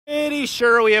Pretty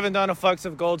sure we haven't done a Flecks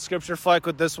of Gold scripture fleck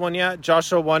with this one yet.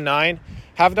 Joshua 1:9.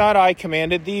 Have not I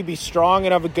commanded thee? Be strong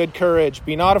and of a good courage.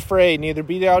 Be not afraid, neither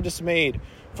be thou dismayed.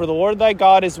 For the Lord thy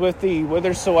God is with thee,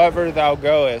 whithersoever thou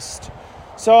goest.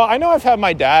 So I know I've had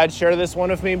my dad share this one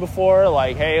with me before.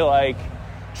 Like, hey, like,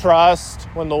 trust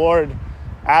when the Lord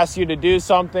asks you to do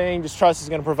something. Just trust he's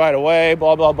going to provide a way,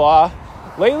 blah, blah, blah.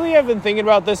 Lately, I've been thinking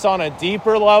about this on a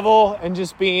deeper level and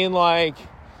just being like,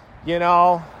 you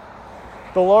know,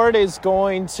 the Lord is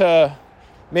going to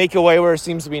make a way where it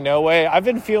seems to be no way. I've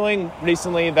been feeling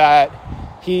recently that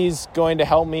he's going to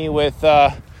help me with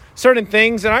certain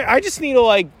things. And I just need to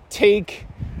like take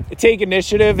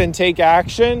initiative and take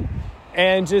action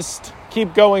and just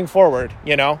keep going forward,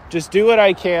 you know, just do what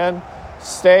I can,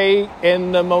 stay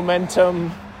in the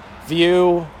momentum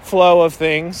view flow of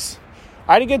things.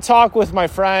 I had a good talk with my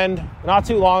friend not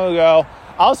too long ago.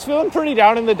 I was feeling pretty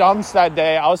down in the dumps that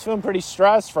day. I was feeling pretty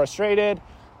stressed, frustrated,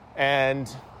 and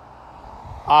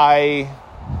I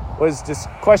was just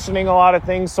questioning a lot of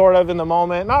things sort of in the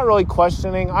moment. Not really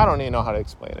questioning. I don't even know how to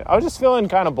explain it. I was just feeling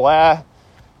kind of blah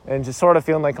and just sort of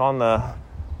feeling like on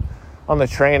the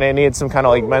train. I needed some kind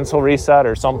of like mental reset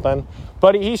or something.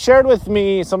 But he shared with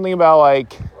me something about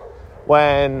like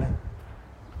when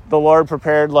the Lord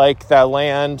prepared like that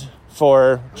land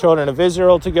for children of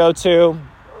Israel to go to,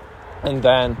 and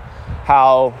then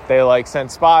how they like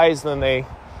sent spies, then they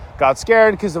got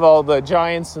scared because of all the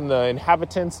giants and the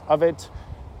inhabitants of it.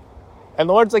 And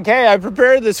the Lord's like, hey, I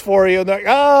prepared this for you. And they're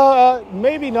like,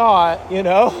 maybe not, you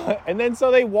know? And then so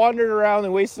they wandered around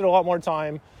and wasted a lot more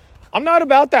time. I'm not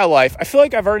about that life. I feel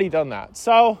like I've already done that.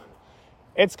 So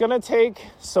it's going to take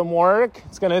some work.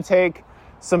 It's going to take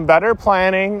some better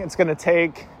planning. It's going to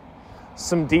take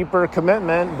some deeper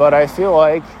commitment. But I feel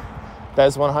like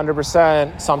that's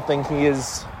 100% something he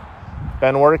has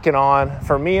been working on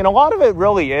for me. And a lot of it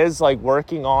really is like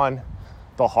working on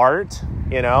the heart,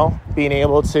 you know, being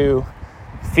able to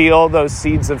feel those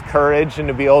seeds of courage and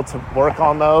to be able to work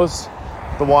on those,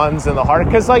 the ones in the heart.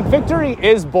 Because like victory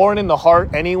is born in the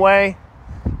heart anyway,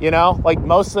 you know, like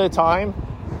most of the time.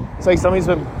 It's like somebody's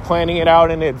been planning it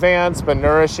out in advance, been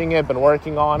nourishing it, been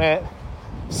working on it.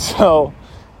 So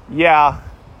yeah,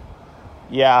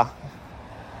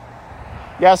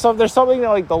 so if there's something that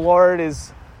like the Lord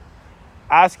is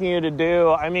asking you to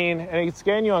do, I mean, and it's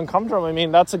getting you uncomfortable, I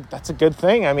mean, that's a good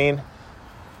thing. I mean,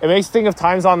 it makes me think of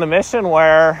times on the mission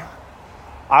where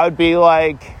I would be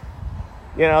like,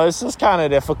 you know, this is kind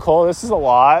of difficult, this is a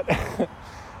lot.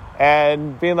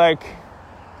 And being like,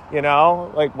 you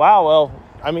know, like, wow, well,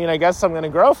 I mean, I guess I'm going to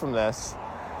grow from this,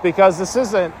 because this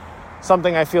isn't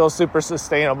something I feel super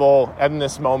sustainable in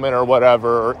this moment or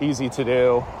whatever, or easy to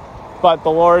do. But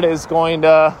the Lord is going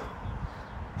to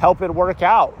help it work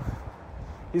out.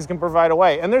 He's going to provide a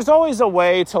way. And there's always a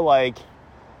way to like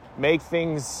make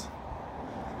things,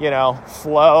 you know,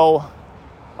 flow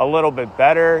a little bit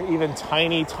better, even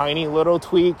tiny little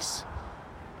tweaks.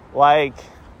 Like,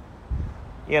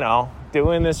 you know,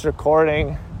 doing this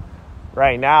recording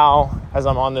right now as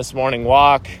I'm on this morning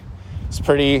walk is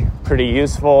pretty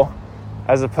useful,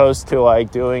 as opposed to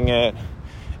like doing it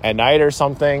at night or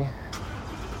something.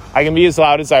 I can be as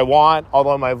loud as I want,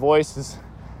 although my voice is,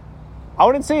 I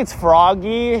wouldn't say it's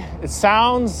froggy. It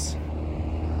sounds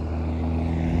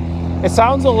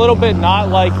a little bit not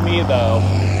like me though.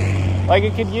 Like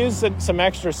it could use some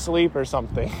extra sleep or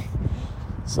something.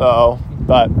 So,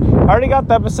 but I already got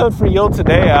the episode for Yield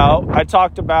Today out. I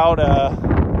talked about,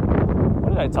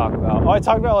 what did I talk about? Oh, I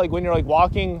talked about like when you're like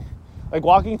walking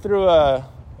through a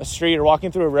street or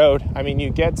walking through a road. I mean, you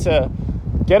get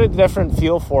a different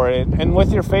feel for it. And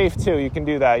with your faith too, you can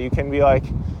do that. You can be like,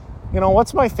 you know,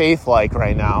 what's my faith like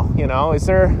right now? You know, is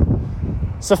there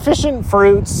sufficient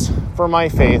fruits for my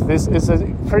faith? Is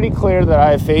it pretty clear that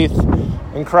I have faith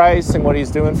in Christ and what he's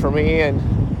doing for me? And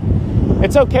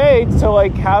it's okay to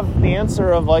like have the answer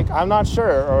of like, I'm not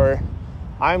sure, or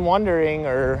I'm wondering,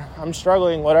 or I'm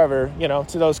struggling, whatever, you know,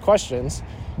 to those questions.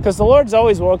 Because the Lord's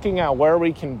always looking at where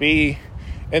we can be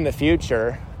in the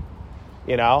future.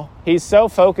 You know, he's so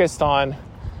focused on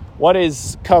what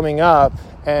is coming up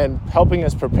and helping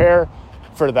us prepare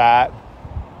for that.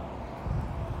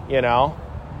 You know,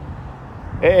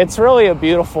 it's really a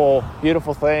beautiful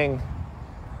thing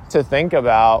to think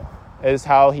about, is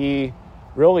how he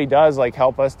really does like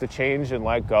help us to change and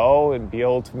let go and be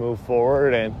able to move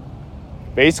forward and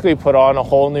basically put on a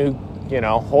whole new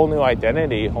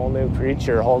identity, whole new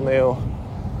creature, whole new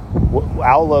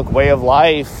outlook, way of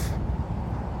life,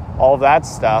 all of that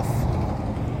stuff.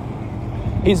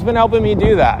 He's been helping me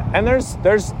do that. And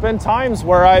there's been times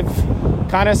where I've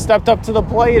kind of stepped up to the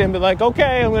plate and been like,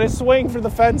 okay, I'm going to swing for the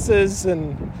fences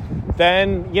and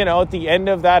then, at the end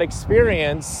of that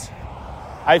experience,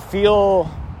 I feel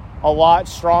a lot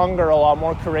stronger, a lot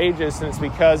more courageous, and it's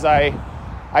because I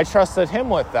trusted him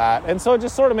with that. And so it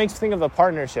just sort of makes me think of the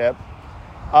partnership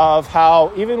of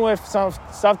how even with some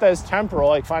stuff that is temporal,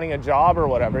 like finding a job or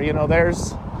whatever,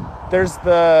 there's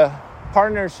the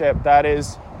partnership that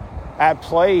is at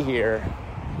play here.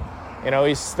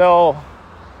 He's still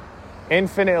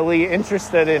infinitely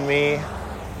interested in me,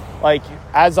 like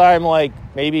as I'm like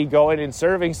maybe going and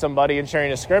serving somebody and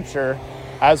sharing a scripture,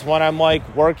 as when I'm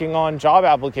like working on job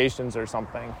applications or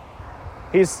something.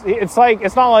 It's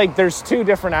not like there's two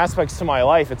different aspects to my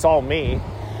life. It's all me.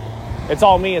 It's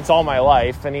all me. It's all my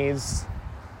life. And he's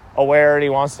aware and he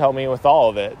wants to help me with all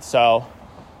of it. So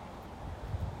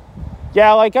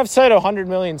yeah, like I've said 100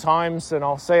 million times, and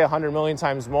I'll say 100 million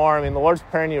times more. I mean, the Lord's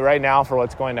preparing you right now for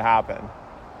what's going to happen.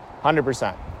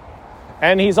 100%.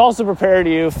 And he's also prepared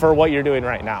you for what you're doing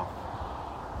right now.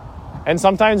 And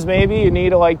sometimes maybe you need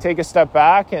to like take a step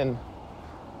back and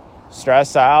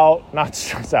stress,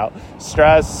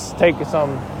 take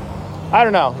some, I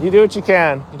don't know. You do what you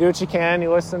can.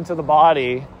 You listen to the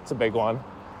body. It's a big one.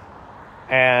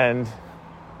 And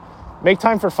make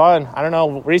time for fun. I don't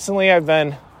know. Recently I've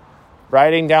been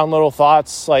writing down little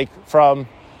thoughts like from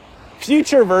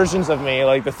future versions of me,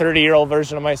 like the 30-year-old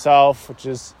version of myself, which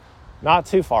is not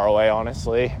too far away,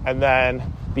 honestly. And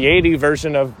then the 80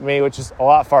 version of me, which is a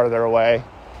lot farther away.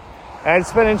 And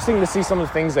it's been interesting to see some of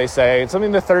the things they say. It's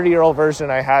something the 30-year-old version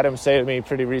I had him say to me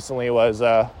pretty recently was,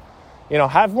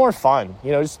 have more fun.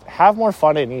 Just have more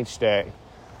fun in each day.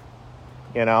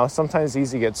 Sometimes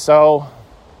easy gets so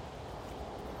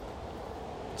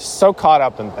caught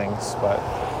up in things, but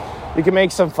you can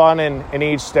make some fun in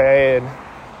each day and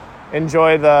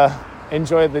enjoy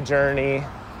the journey.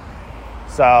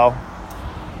 So,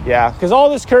 yeah, because all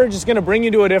this courage is going to bring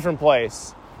you to a different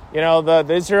place. The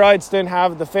Israelites didn't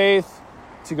have the faith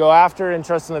to go after and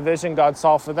trust in the vision God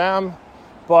saw for them.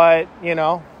 But,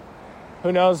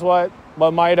 who knows what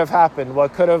might have happened,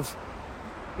 what could have,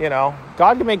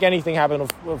 God can make anything happen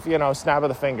with snap of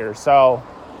the finger. So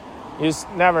you just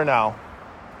never know.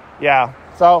 Yeah,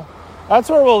 so that's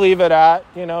where we'll leave it at.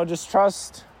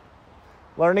 Just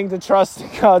learning to trust in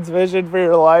God's vision for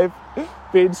your life,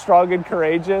 being strong and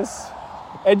courageous.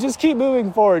 And just keep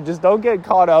moving forward. Just don't get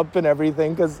caught up in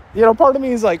everything. Because, part of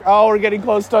me is like, oh, we're getting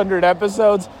close to 100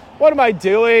 episodes. What am I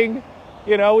doing?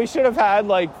 We should have had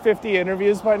like 50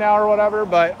 interviews by now or whatever.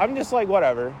 But I'm just like,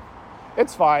 whatever.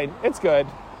 It's fine. It's good.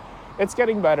 It's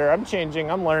getting better. I'm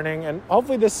changing. I'm learning. And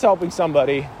hopefully this is helping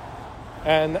somebody.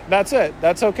 And that's it.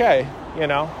 That's okay.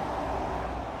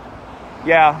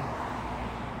 Yeah.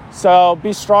 So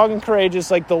be strong and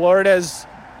courageous like the Lord has.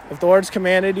 If the Lord's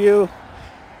commanded you,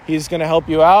 He's going to help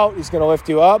you out. He's going to lift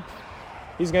you up.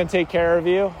 He's going to take care of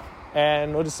you.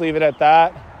 And we'll just leave it at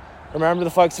that. Remember,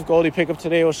 the flecks of gold you pick up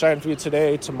today will shine for you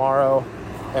today, tomorrow,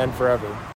 and forever.